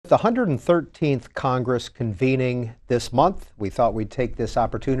the 113th Congress convening this month, we thought we'd take this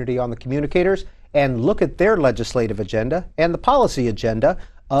opportunity on the Communicators and look at their legislative agenda and the policy agenda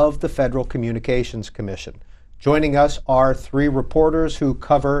of the Federal Communications Commission. Joining us are three reporters who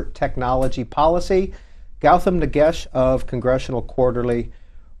cover technology policy. Gautham Nagesh of Congressional Quarterly,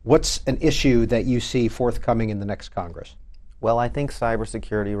 what's an issue that you see forthcoming in the next Congress? Well, I think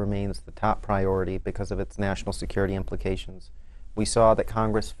cybersecurity remains the top priority because of its national security implications. We saw that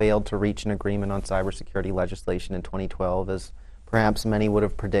Congress failed to reach an agreement on cybersecurity legislation in 2012, as perhaps many would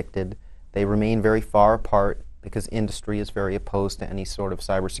have predicted. They remain very far apart because industry is very opposed to any sort of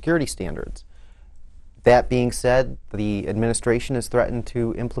cybersecurity standards. That being said, the administration has threatened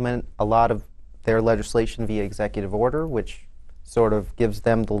to implement a lot of their legislation via executive order, which sort of gives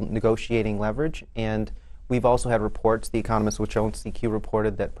them the negotiating leverage. And we've also had reports, The Economist, which owns CQ,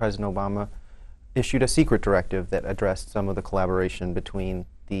 reported that President Obama issued a secret directive that addressed some of the collaboration between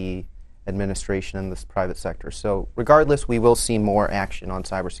the administration and this private sector. So regardless, we will see more action on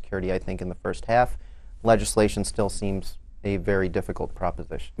cybersecurity, I think, in the first half. Legislation still seems a very difficult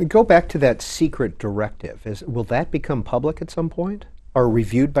proposition. Go back to that secret directive. Will that become public at some point or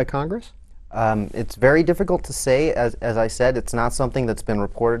reviewed by Congress? It's very difficult to say. As I said, it's not something that's been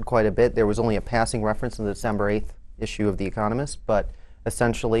reported quite a bit. There was only a passing reference in the December 8th issue of The Economist, but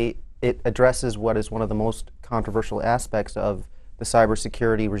essentially it addresses what is one of the most controversial aspects of the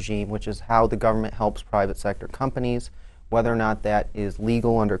cybersecurity regime, which is how the government helps private sector companies, whether or not that is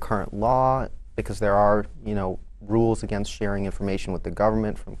legal under current law, because there are, rules against sharing information with the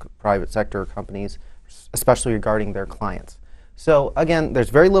government from private sector companies, especially regarding their clients. So again, there's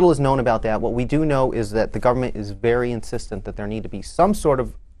very little is known about that. What we do know is that the government is very insistent that there need to be some sort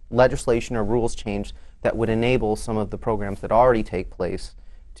of legislation or rules change that would enable some of the programs that already take place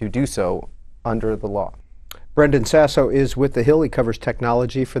to do so under the law. Brendan Sasso is with The Hill. He covers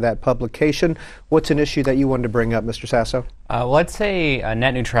technology for that publication. What's an issue that you wanted to bring up, Mr. Sasso? Well, I'd say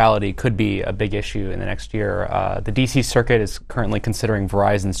net neutrality could be a big issue in the next year. The D.C. Circuit is currently considering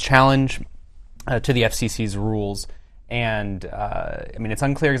Verizon's challenge to the FCC's rules. And, it's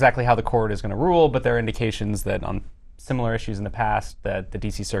unclear exactly how the court is going to rule, but there are indications that on similar issues in the past that the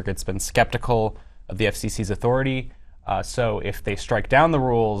D.C. Circuit's been skeptical of the FCC's authority. So if they strike down the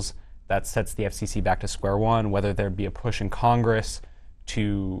rules, that sets the FCC back to square one. Whether there be a push in Congress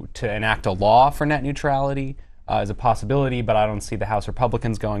to enact a law for net neutrality is a possibility, but I don't see the House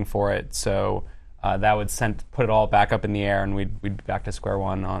Republicans going for it. So that would put it all back up in the air, and we'd be back to square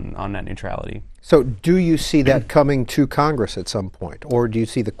one on net neutrality. So do you see that coming to Congress at some point, or do you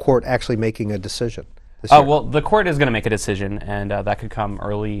see the court actually making a decision? Well, the court is going to make a decision, and that could come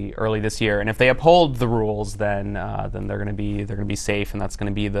early this year. And if they uphold the rules, then they're going to be safe, and that's going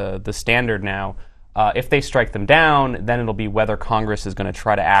to be the standard now. If they strike them down, then it'll be whether Congress is going to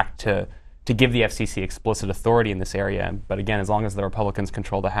try to act to give the FCC explicit authority in this area. But again, as long as the Republicans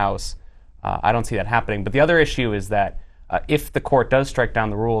control the House, I don't see that happening. But the other issue is that if the court does strike down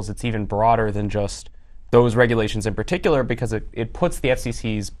the rules, it's even broader than just those regulations in particular, because it puts the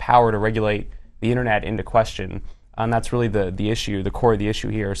FCC's power to regulate the internet into question. And that's really the issue, the core of the issue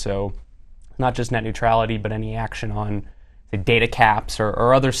here. So not just net neutrality, but any action on the data caps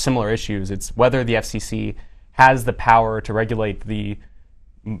or other similar issues. It's whether the FCC has the power to regulate the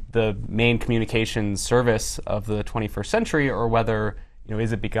main communications service of the 21st century, or whether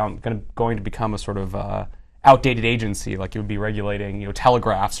is it going to become a sort of outdated agency, like it would be regulating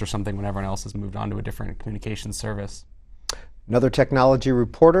telegraphs or something when everyone else has moved on to a different communications service. Another technology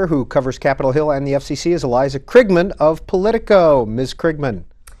reporter who covers Capitol Hill and the FCC is Eliza Krigman of Politico. Ms. Krigman,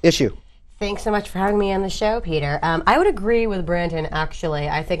 issue. Thanks so much for having me on the show, Peter. I would agree with Brandon, actually.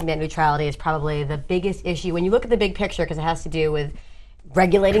 I think net neutrality is probably the biggest issue when you look at the big picture, because it has to do with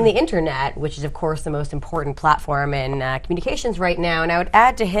regulating the internet, which is, of course, the most important platform in communications right now. And I would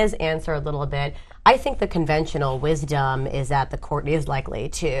add to his answer a little bit. I think the conventional wisdom is that the court is likely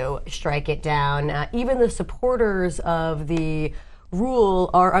to strike it down. Even the supporters of the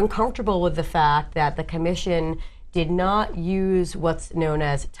rule are uncomfortable with the fact that the commission did not use what's known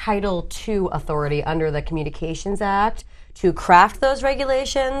as Title II authority under the Communications Act to craft those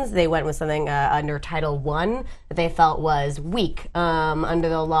regulations. They went with something under Title I that they felt was weak under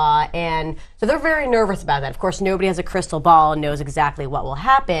the law. And so they're very nervous about that. Of course, nobody has a crystal ball and knows exactly what will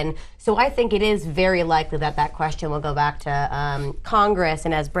happen. So I think it is very likely that that question will go back to Congress.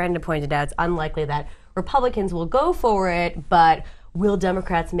 And as Brandon pointed out, it's unlikely that Republicans will go for it, but will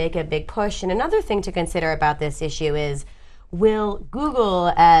Democrats make a big push? And another thing to consider about this issue is, will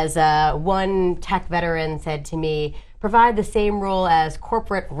Google, as one tech veteran said to me, provide the same role as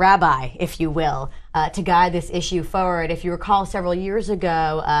corporate rabbi, if you will, to guide this issue forward. If you recall, several years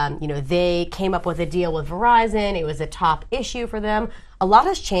ago, they came up with a deal with Verizon. It was a top issue for them. A lot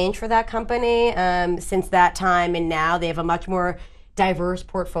has changed for that company since that time, and now they have a much more diverse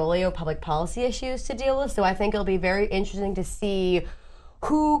portfolio of public policy issues to deal with. So I think it'll be very interesting to see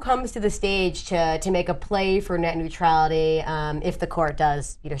who comes to the stage to make a play for net neutrality if the court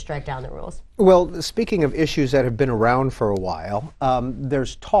does strike down the rules. Well, speaking of issues that have been around for a while,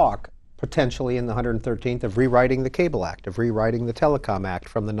 there's talk potentially in the 113th of rewriting the Cable Act, of rewriting the Telecom Act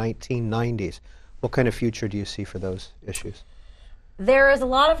from the 1990s. What kind of future do you see for those issues? There is a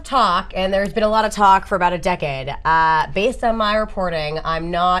lot of talk, and there's been a lot of talk for about a decade. Based on my reporting,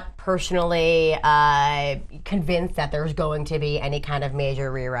 I'm not personally convinced that there's going to be any kind of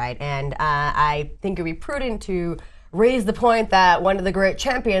major rewrite. And I think it would be prudent to raise the point that one of the great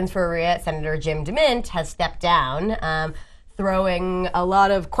champions for a rewrite, Senator Jim DeMint, has stepped down, throwing a lot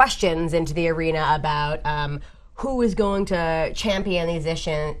of questions into the arena about who is going to champion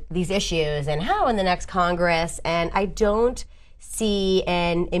these issues and how in the next Congress. And I don't see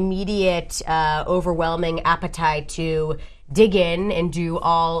an immediate, overwhelming appetite to dig in and do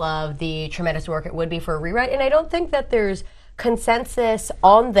all of the tremendous work it would be for a rewrite. And I don't think that there's consensus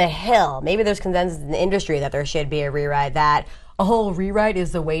on the Hill. Maybe there's consensus in the industry that there should be a rewrite, that a whole rewrite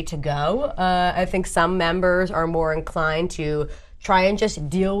is the way to go. I think some members are more inclined to try and just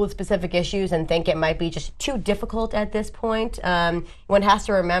deal with specific issues and think it might be just too difficult at this point. One has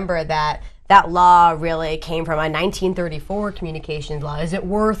to remember that law really came from a 1934 communications law. Is it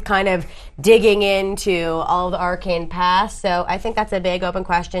worth kind of digging into all of the arcane past? So I think that's a big open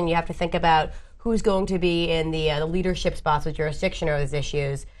question. You have to think about who's going to be in the leadership spots with jurisdiction over those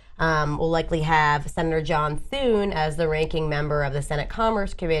issues. We'll likely have Senator John Thune as the ranking member of the Senate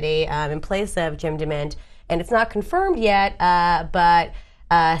Commerce Committee in place of Jim DeMint. And it's not confirmed yet, but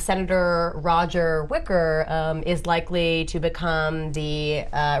Senator Roger Wicker is likely to become the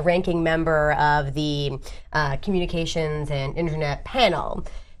ranking member of the Communications and Internet panel.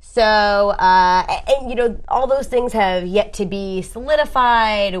 So, all those things have yet to be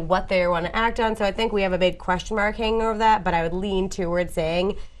solidified, what they want to act on. So I think we have a big question mark hanging over that, but I would lean towards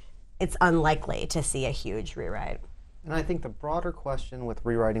saying it's unlikely to see a huge rewrite. And I think the broader question with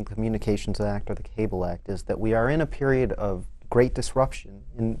rewriting the Communications Act or the Cable Act is that we are in a period of great disruption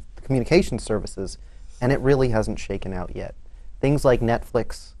in the communication services, and it really hasn't shaken out yet. Things like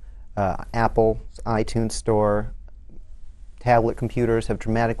Netflix, Apple's iTunes Store, tablet computers have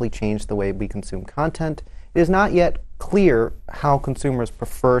dramatically changed the way we consume content. It is not yet clear how consumers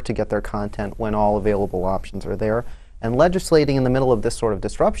prefer to get their content when all available options are there. And legislating in the middle of this sort of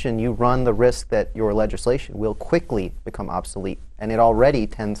disruption, you run the risk that your legislation will quickly become obsolete, and it already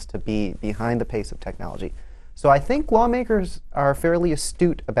tends to be behind the pace of technology. So I think lawmakers are fairly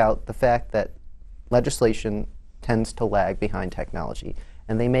astute about the fact that legislation tends to lag behind technology,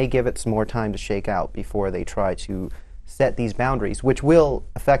 and they may give it some more time to shake out before they try to set these boundaries, which will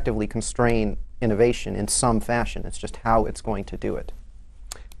effectively constrain innovation in some fashion. It's just how it's going to do it.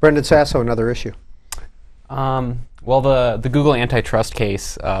 Brendan Sasso, another issue. Well, the Google antitrust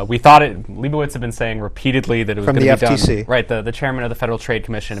case, we thought Leibowitz had been saying repeatedly that it was going to be done. From the FTC. Right, the chairman of the Federal Trade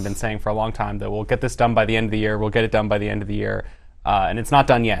Commission had been saying for a long time that we'll get this done by the end of the year, we'll get it done by the end of the year, and it's not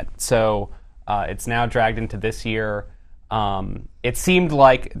done yet. So it's now dragged into this year. It seemed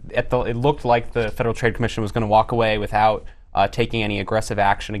like, it looked like the Federal Trade Commission was going to walk away without taking any aggressive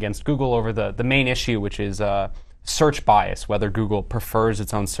action against Google over the main issue, which is search bias, whether Google prefers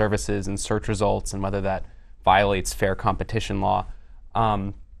its own services and search results and whether that violates fair competition law.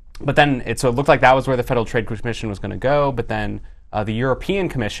 But then it looked like that was where the Federal Trade Commission was going to go, but then the European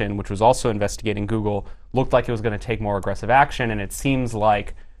Commission, which was also investigating Google, looked like it was going to take more aggressive action, and it seems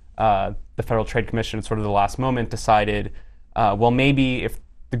like the Federal Trade Commission at sort of the last moment decided, well, maybe if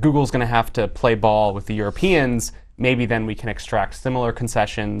the Google's going to have to play ball with the Europeans, maybe then we can extract similar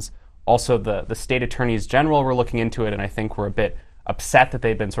concessions. Also, the state attorneys general were looking into it, and I think were a bit upset that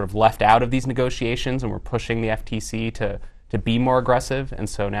they've been sort of left out of these negotiations and were pushing the FTC to be more aggressive. And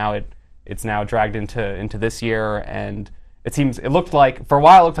so now it's now dragged into this year, and it looked like, for a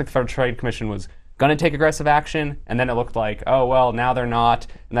while, it looked like the Federal Trade Commission was going to take aggressive action, and then it looked like, oh, well, now they're not,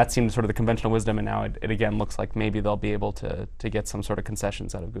 and that seemed sort of the conventional wisdom, and now it again looks like maybe they'll be able to get some sort of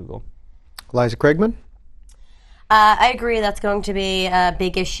concessions out of Google. Eliza Krigman? I agree that's going to be a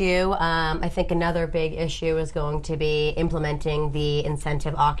big issue. I think another big issue is going to be implementing the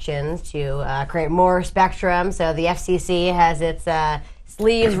incentive auctions to create more spectrum. So the FCC has its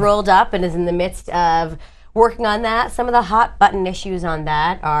sleeves rolled up and is in the midst of working on that. Some of the hot button issues on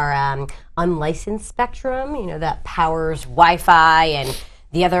that are unlicensed spectrum, that powers Wi-Fi and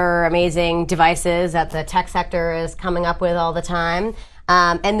the other amazing devices that the tech sector is coming up with all the time.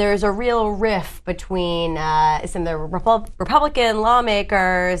 And there's a real rift between some of the Republican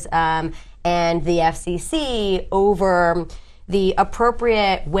lawmakers and the FCC over the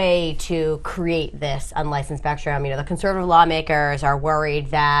appropriate way to create this unlicensed spectrum. The conservative lawmakers are worried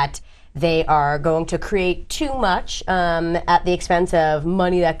that they are going to create too much at the expense of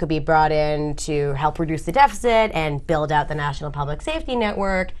money that could be brought in to help reduce the deficit and build out the National Public Safety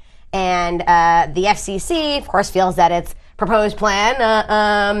Network. And the FCC, of course, feels that its proposed plan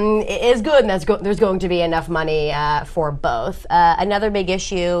is good, and there's going to be enough money for both. Another big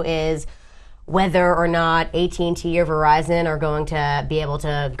issue is whether or not AT&T or Verizon are going to be able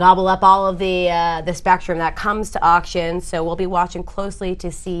to gobble up all of the spectrum that comes to auction. So we'll be watching closely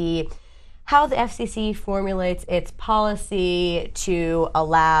to see how the FCC formulates its policy to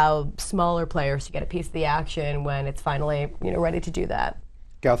allow smaller players to get a piece of the action when it's finally ready to do that.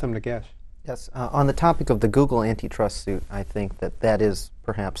 Gautham Nagesh. Yes, on the topic of the Google antitrust suit, I think that is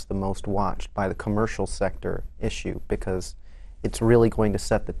perhaps the most watched by the commercial sector issue, because it's really going to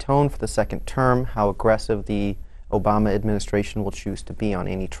set the tone for the second term, how aggressive the Obama administration will choose to be on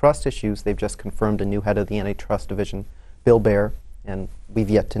antitrust issues. They've just confirmed a new head of the antitrust division, Bill Baer, and we've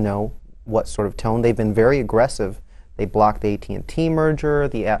yet to know what sort of tone. They've been very aggressive. They blocked the AT&T merger,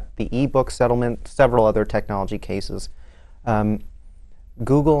 the e-book settlement, several other technology cases.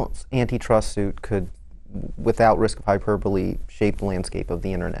 Google's antitrust suit could, without risk of hyperbole, shape the landscape of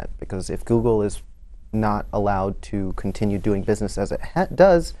the internet, because if Google is not allowed to continue doing business as it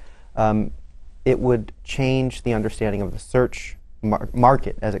does, it would change the understanding of the search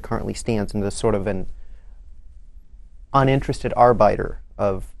market as it currently stands into sort of an uninterested arbiter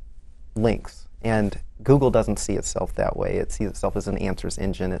of links. And Google doesn't see itself that way. It sees itself as an answers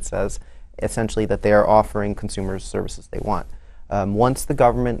engine. It says essentially that they are offering consumers services they want. Once the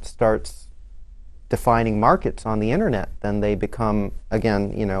government starts defining markets on the internet, then they become,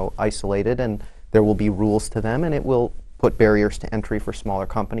 again, isolated, and there will be rules to them, and it will put barriers to entry for smaller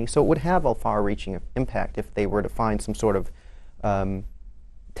companies. So it would have a far-reaching impact if they were to find some sort of,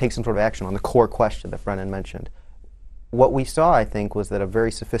 take some sort of action on the core question that Brendan mentioned. What we saw, I think, was that a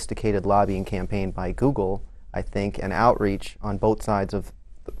very sophisticated lobbying campaign by Google, I think, and outreach on both sides of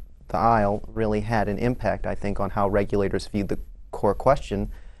the aisle really had an impact, I think, on how regulators viewed the core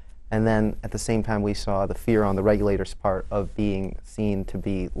question. And then at the same time, we saw the fear on the regulators' part of being seen to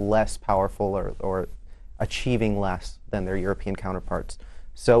be less powerful or achieving less than their European counterparts.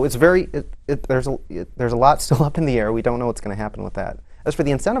 So it's there's a lot still up in the air. We don't know what's going to happen with that. As for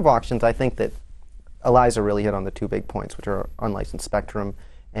the incentive auctions, I think that Eliza really hit on the two big points, which are unlicensed spectrum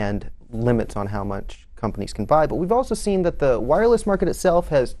and limits on how much companies can buy. But we've also seen that the wireless market itself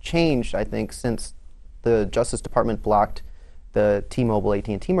has changed, I think, since the Justice Department blocked the T-Mobile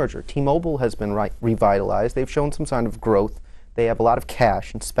AT&T merger. T-Mobile has been revitalized. They've shown some sign of growth. They have a lot of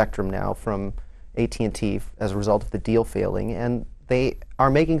cash and spectrum now from AT&T as a result of the deal failing, and they are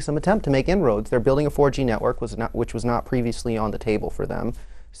making some attempt to make inroads. They're building a 4G network, which was not previously on the table for them.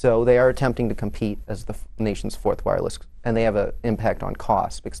 So they are attempting to compete as the nation's fourth wireless, and they have an impact on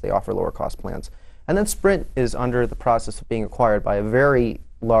costs because they offer lower cost plans. And then Sprint is under the process of being acquired by a very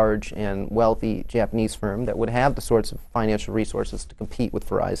large and wealthy Japanese firm that would have the sorts of financial resources to compete with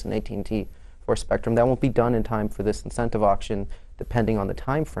Verizon and AT&T for spectrum. That won't be done in time for this incentive auction, depending on the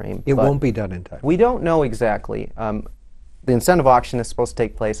time frame. It won't be done in time. We don't know exactly. The incentive auction is supposed to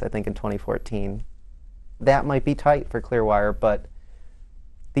take place, I think, in 2014. That might be tight for Clearwire, but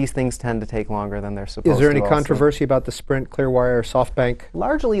these things tend to take longer than they're supposed to. Is there any also. controversy about the Sprint, Clearwire, SoftBank?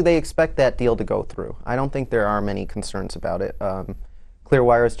 Largely, they expect that deal to go through. I don't think there are many concerns about it.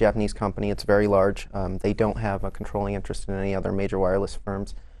 Clearwire is a Japanese company. It's very large. They don't have a controlling interest in any other major wireless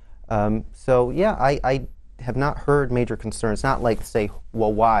firms. So yeah, I have not heard major concerns. Not like, say,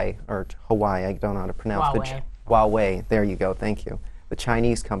 Huawei or Hawaii. I don't know how to pronounce Huawei. Huawei. There you go. Thank you. The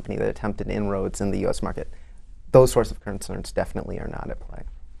Chinese company that attempted inroads in the U.S. market. Those sorts of concerns definitely are not at play.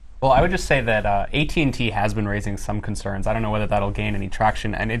 Well, I would just say that AT&T has been raising some concerns. I don't know whether that'll gain any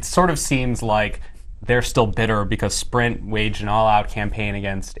traction, and it sort of seems like they're still bitter because Sprint waged an all-out campaign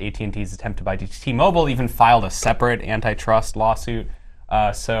against AT&T's attempt to buy T-Mobile, even filed a separate antitrust lawsuit.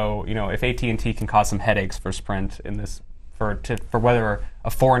 So, if AT&T can cause some headaches for Sprint in this, for whether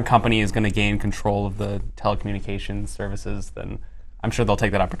a foreign company is going to gain control of the telecommunications services, then I'm sure they'll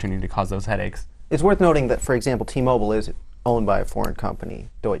take that opportunity to cause those headaches. It's worth noting that, for example, T-Mobile is owned by a foreign company,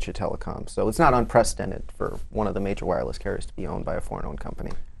 Deutsche Telekom. So it's not unprecedented for one of the major wireless carriers to be owned by a foreign-owned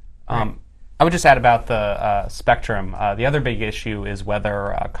company. I would just add about the spectrum. The other big issue is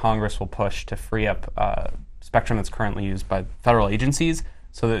whether Congress will push to free up spectrum that's currently used by federal agencies.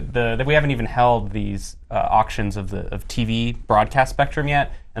 So that we haven't even held these auctions of TV broadcast spectrum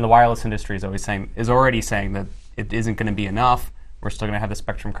yet, and the wireless industry is already saying that it isn't going to be enough. We're still going to have the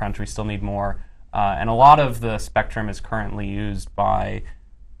spectrum crunch. We still need more, and a lot of the spectrum is currently used by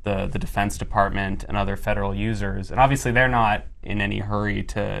the Defense Department and other federal users, and obviously they're not in any hurry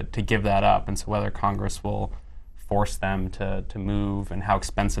to give that up. And so whether Congress will force them to move and how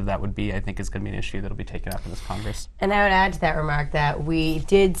expensive that would be, I think is going to be an issue that will be taken up in this Congress. And I would add to that remark that we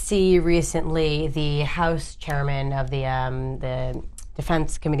did see recently the House chairman of the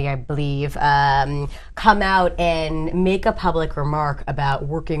Defense Committee, I believe, come out and make a public remark about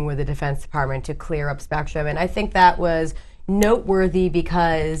working with the Defense Department to clear up spectrum. And I think that was noteworthy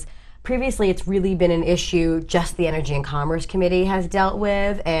because previously it's really been an issue just the Energy and Commerce Committee has dealt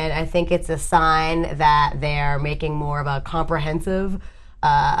with, and I think it's a sign that they're making more of a comprehensive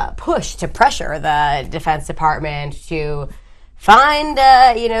push to pressure the Defense Department to find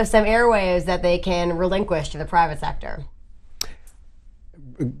some airwaves that they can relinquish to the private sector.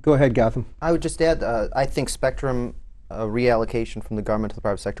 Go ahead, Gautham. I would just add, I think spectrum reallocation from the government to the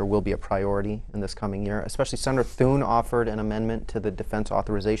private sector will be a priority in this coming year. Especially Senator Thune offered an amendment to the Defense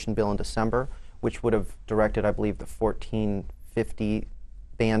Authorization Bill in December, which would have directed, I believe, the 1450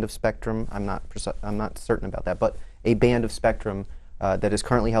 band of spectrum. I'm not certain about that, but a band of spectrum that is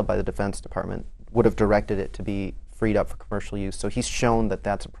currently held by the Defense Department would have directed it to be freed up for commercial use. So he's shown that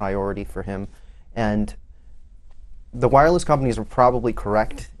that's a priority for him. And the wireless companies are probably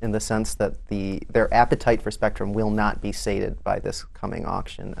correct in the sense that their appetite for spectrum will not be sated by this coming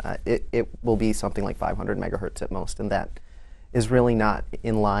auction. It will be something like 500 megahertz at most, and that is really not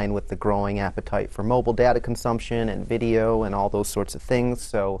in line with the growing appetite for mobile data consumption and video and all those sorts of things.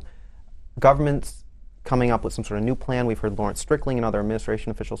 So government's coming up with some sort of new plan. We've heard Lawrence Strickling and other administration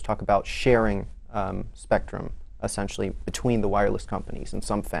officials talk about sharing spectrum, essentially, between the wireless companies in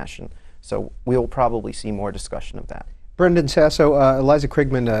some fashion. So we'll probably see more discussion of that. Brendan Sasso, Eliza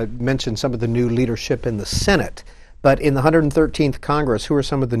Krigman mentioned some of the new leadership in the Senate, but in the 113th Congress, who are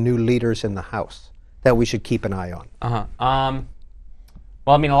some of the new leaders in the House that we should keep an eye on?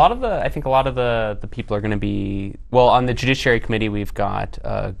 Well, I mean, I think a lot of the people are going to be, well, on the Judiciary Committee, we've got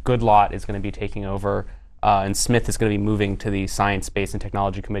Goodlatte is going to be taking over, and Smith is going to be moving to the Science, Space, and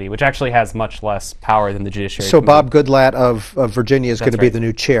Technology Committee, which actually has much less power than the Judiciary Committee. So Bob Goodlatte of Virginia is going to be right. the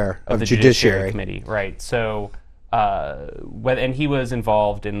new chair of the Judiciary Committee, right? So, and he was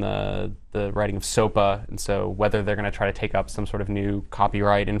involved in the writing of SOPA, and so whether they're going to try to take up some sort of new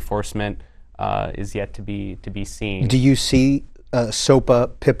copyright enforcement is yet to be seen. Do you see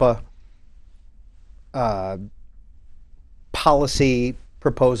SOPA, PIPA policy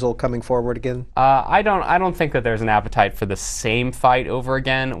proposal coming forward again? I don't think that there's an appetite for the same fight over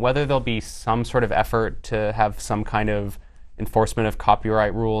again. Whether there'll be some sort of effort to have some kind of enforcement of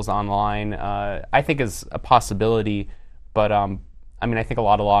copyright rules online, I think is a possibility. But I mean, I think a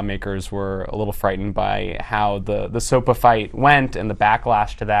lot of lawmakers were a little frightened by how the SOPA fight went and the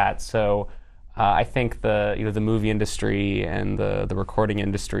backlash to that. So I think the movie industry and the recording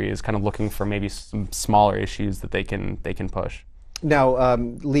industry is kind of looking for maybe some smaller issues that they can push. Now,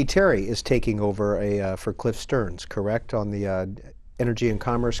 Lee Terry is taking over for Cliff Stearns, correct, on the Energy and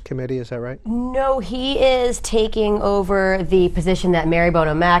Commerce Committee, is that right? No, he is taking over the position that Mary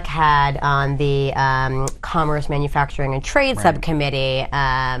Bono Mack had on the Commerce, Manufacturing, and Trade Subcommittee,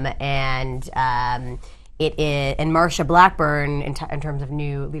 and Marsha Blackburn, in terms of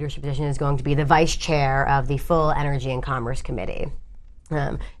new leadership position, is going to be the vice chair of the full Energy and Commerce Committee.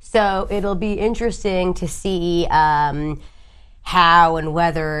 So it'll be interesting to see how and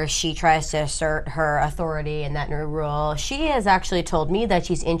whether she tries to assert her authority in that new role. She has actually told me that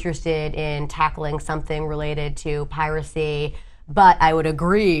she's interested in tackling something related to piracy, but I would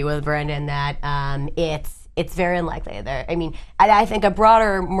agree with Brendan that it's very unlikely. I think a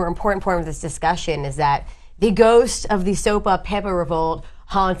broader, more important point of this discussion is that the ghost of the SOPA PIPA revolt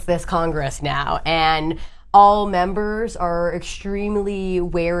haunts this Congress now, and all members are extremely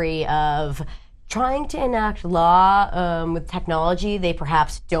wary of trying to enact law with technology they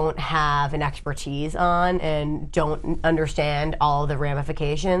perhaps don't have an expertise on and don't understand all the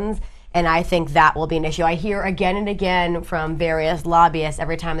ramifications. And I think that will be an issue. I hear again and again from various lobbyists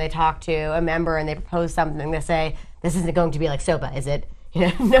every time they talk to a member and they propose something, they say, this isn't going to be like SOPA, is it?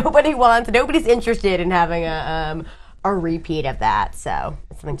 Nobody's interested in having a repeat of that. So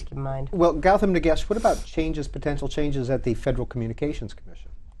it's something to keep in mind. Well, Gautham Nagesh, what about potential changes at the Federal Communications Commission?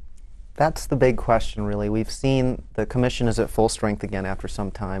 That's the big question, really. We've seen the commission is at full strength again after some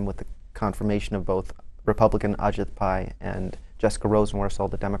time with the confirmation of both Republican Ajit Pai and Jessica Rosenworcel,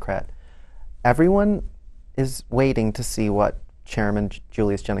 the Democrat. Everyone is waiting to see what Chairman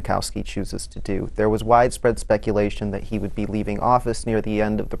Julius Genachowski chooses to do. There was widespread speculation that he would be leaving office near the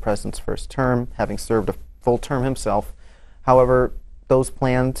end of the president's first term, having served a full term himself. However, those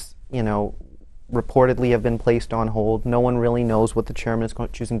plans, reportedly have been placed on hold. No one really knows what the chairman is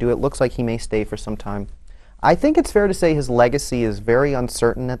choosing to do. It looks like he may stay for some time. I think it's fair to say his legacy is very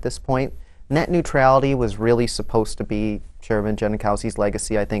uncertain at this point. Net neutrality was really supposed to be Chairman Genachowski's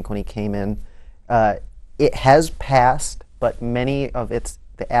legacy, I think, when he came in. It has passed, but many of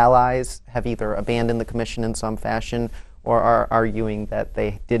the allies have either abandoned the commission in some fashion or are arguing that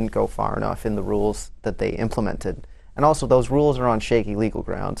they didn't go far enough in the rules that they implemented. And also, those rules are on shaky legal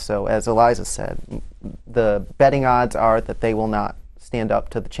ground. So, as Eliza said, the betting odds are that they will not stand up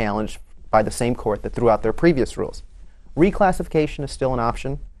to the challenge by the same court that threw out their previous rules. Reclassification is still an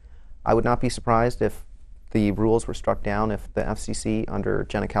option. I would not be surprised if the rules were struck down if the FCC under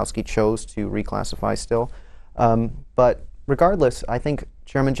Genachowski chose to reclassify still. But regardless, I think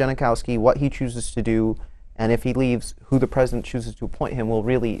Chairman Genachowski, what he chooses to do, and if he leaves, who the president chooses to appoint him, will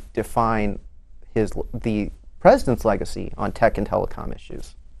really define the president's legacy on tech and telecom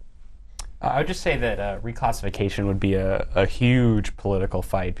issues. I would just say that reclassification would be a huge political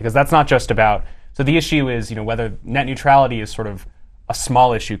fight, because that's not just about, so the issue is whether net neutrality is sort of a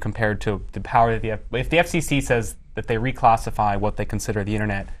small issue compared to the power that if the FCC says that they reclassify what they consider the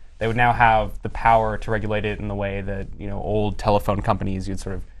internet, they would now have the power to regulate it in the way that old telephone companies, you'd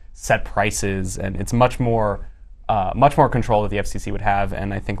sort of set prices, and it's much more control that the FCC would have,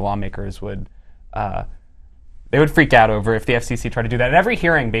 and I think lawmakers would they would freak out over if the FCC tried to do that. At every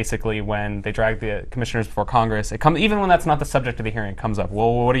hearing, basically, when they drag the commissioners before Congress, even when that's not the subject of the hearing, it comes up.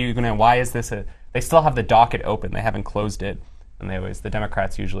 Well, what are you going to? Why is this? They still have the docket open. They haven't closed it, and the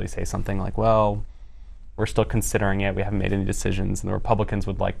Democrats usually say something like, "Well, we're still considering it. We haven't made any decisions," and the Republicans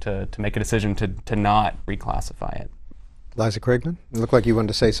would like to make a decision to not reclassify it. Eliza Krigman, it looked like you wanted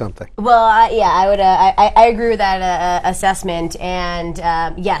to say something. Well, I would. I agree with that assessment, and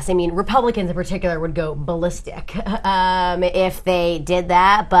yes, I mean Republicans in particular would go ballistic if they did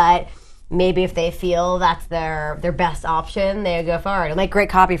that. But maybe if they feel that's their best option, they would go forward. It'll make great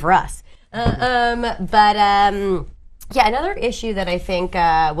copy for us. Yeah, another issue that I think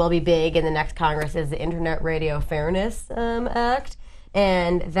will be big in the next Congress is the Internet Radio Fairness Act,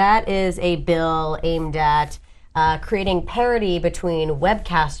 and that is a bill aimed at creating parity between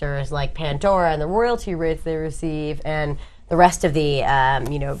webcasters like Pandora and the royalty rates they receive and the rest of the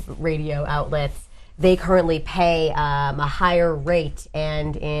radio outlets. They currently pay a higher rate,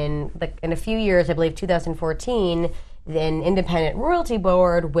 and in a few years, I believe 2014, an independent royalty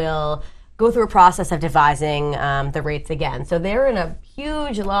board will go through a process of devising the rates again. So they're in a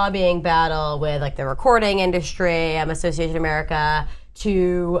huge lobbying battle with the recording industry, Association of America,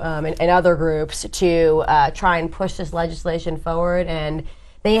 and other groups to try and push this legislation forward. And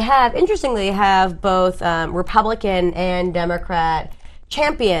they interestingly have both Republican and Democrat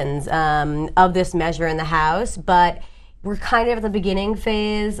champions of this measure in the House, but we're kind of at the beginning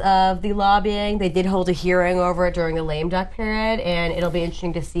phase of the lobbying. They did hold a hearing over it during the lame duck period, and it'll be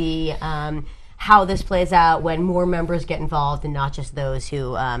interesting to see how this plays out when more members get involved and not just those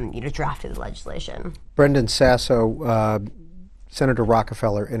who drafted the legislation. Brendan Sasso, Senator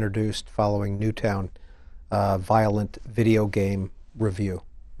Rockefeller introduced following Newtown violent video game review.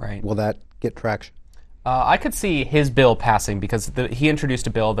 Right. Will that get traction? I could see his bill passing because he introduced a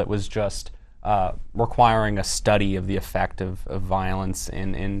bill that was just requiring a study of the effect of violence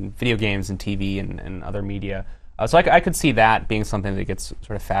in video games and TV and other media. So I could see that being something that gets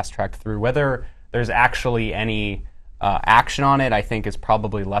sort of fast-tracked through. Whether there's actually any action on it, I think, is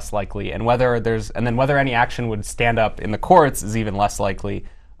probably less likely. And whether any action would stand up in the courts is even less likely.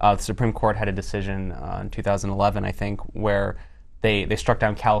 The Supreme Court had a decision in 2011, I think, where they struck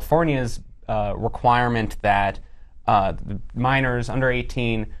down California's requirement that minors under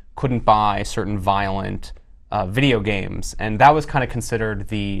 18 couldn't buy certain violent video games, and that was kind of considered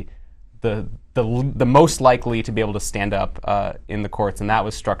the most likely to be able to stand up in the courts, and that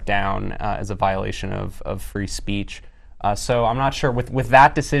was struck down as a violation of free speech. So I'm not sure with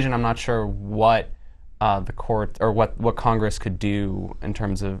that decision. I'm not sure what the court or what Congress could do in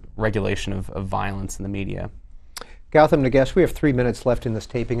terms of regulation of violence in the media. Gautham Nagesh, we have 3 minutes left in this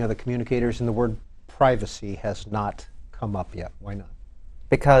taping of the Communicators, and the word privacy has not come up yet. Why not?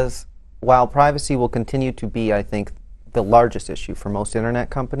 Because while privacy will continue to be, I think, the largest issue for most internet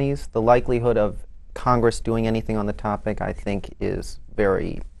companies, the likelihood of Congress doing anything on the topic, I think, is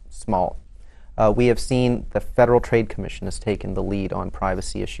very small. We have seen the Federal Trade Commission has taken the lead on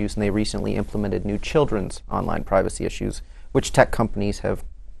privacy issues, and they recently implemented new children's online privacy issues, which tech companies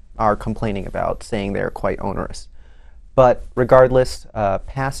are complaining about, saying they're quite onerous. But regardless,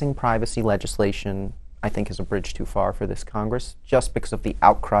 passing privacy legislation, I think, is a bridge too far for this Congress, just because of the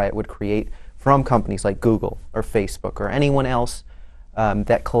outcry it would create from companies like Google or Facebook or anyone else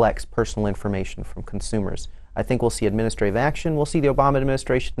that collects personal information from consumers. I think we'll see administrative action. We'll see the Obama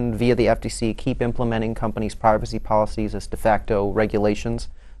administration, via the FTC, keep implementing companies' privacy policies as de facto regulations.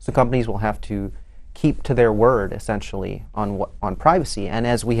 So companies will have to keep to their word, essentially, on privacy. And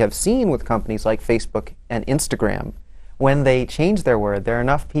as we have seen with companies like Facebook and Instagram, when they change their word, there are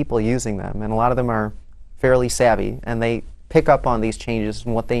enough people using them, and a lot of them are fairly savvy, and they pick up on these changes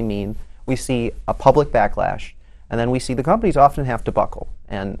and what they mean. We see a public backlash, and then we see the companies often have to buckle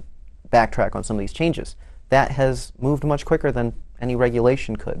and backtrack on some of these changes. That has moved much quicker than any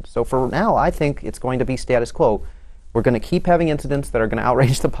regulation could. So for now, I think it's going to be status quo. We're going to keep having incidents that are going to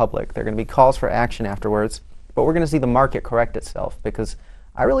outrage the public. There are going to be calls for action afterwards, but we're going to see the market correct itself, because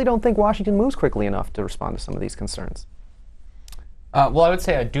I really don't think Washington moves quickly enough to respond to some of these concerns. Well, I would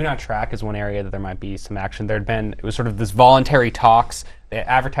say do not track is one area that there might be some action. It was sort of this voluntary talks. The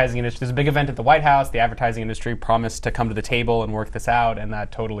advertising industry, there's a big event at the White House. The advertising industry promised to come to the table and work this out, and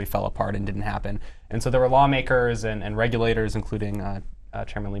that totally fell apart and didn't happen. And so there were lawmakers and regulators, including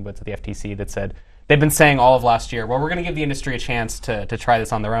Chairman Leibowitz at the FTC, that said they've been saying all of last year, well, we're going to give the industry a chance to try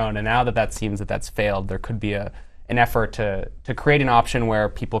this on their own. And now that seems that's failed, there could be an effort to create an option where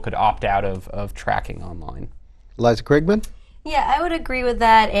people could opt out of tracking online. Eliza Krigman? Yeah, I would agree with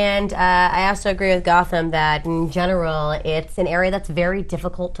that, and I also agree with Gautham that in general it's an area that's very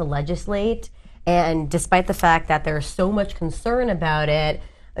difficult to legislate, and despite the fact that there's so much concern about it,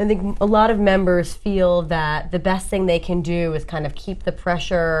 I think a lot of members feel that the best thing they can do is kind of keep the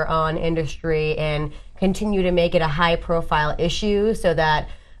pressure on industry and continue to make it a high-profile issue so that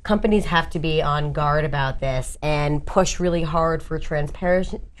companies have to be on guard about this and push really hard for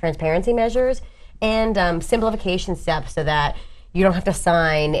transparency measures and simplification steps so that you don't have to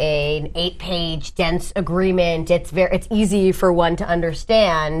sign an 8-page dense agreement. It's easy for one to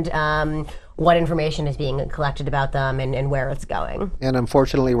understand what information is being collected about them and where it's going. And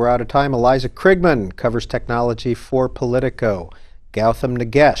unfortunately, we're out of time. Eliza Krigman covers technology for Politico. Gautham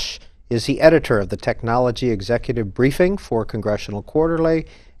Nagesh is the editor of the Technology Executive Briefing for Congressional Quarterly.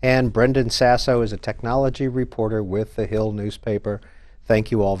 And Brendan Sasso is a technology reporter with the Hill newspaper.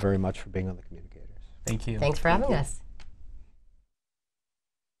 Thank you all very much for being on the Communicators. Thank you. Thanks for having us.